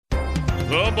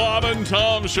The Bob and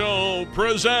Tom Show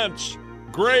presents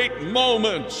Great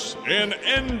Moments in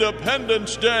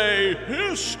Independence Day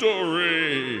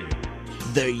History.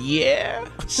 The year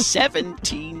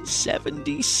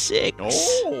 1776.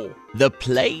 Oh. The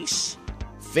place,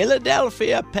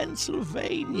 Philadelphia,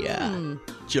 Pennsylvania.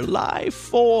 July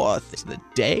 4th is the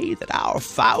day that our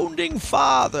founding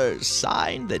fathers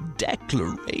signed the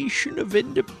Declaration of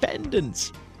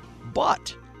Independence.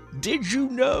 But did you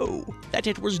know that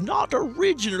it was not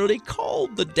originally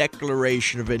called the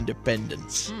Declaration of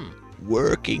Independence?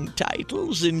 Working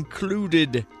titles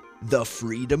included the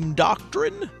Freedom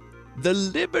Doctrine, the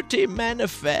Liberty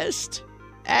Manifest,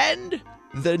 and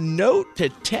the Note to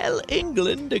Tell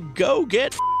England to Go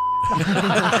Get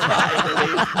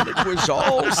Finally, when it was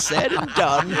all said and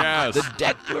done, Yes. the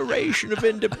Declaration of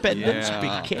Independence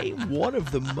became one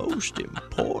of the most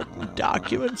important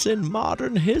documents in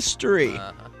modern history.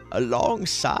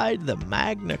 Alongside the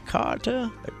Magna Carta,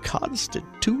 the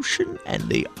Constitution, and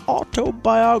the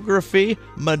autobiography,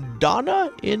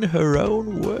 Madonna in her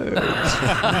own words.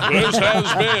 This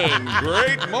has been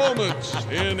Great Moments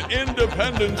in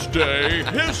Independence Day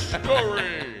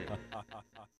History.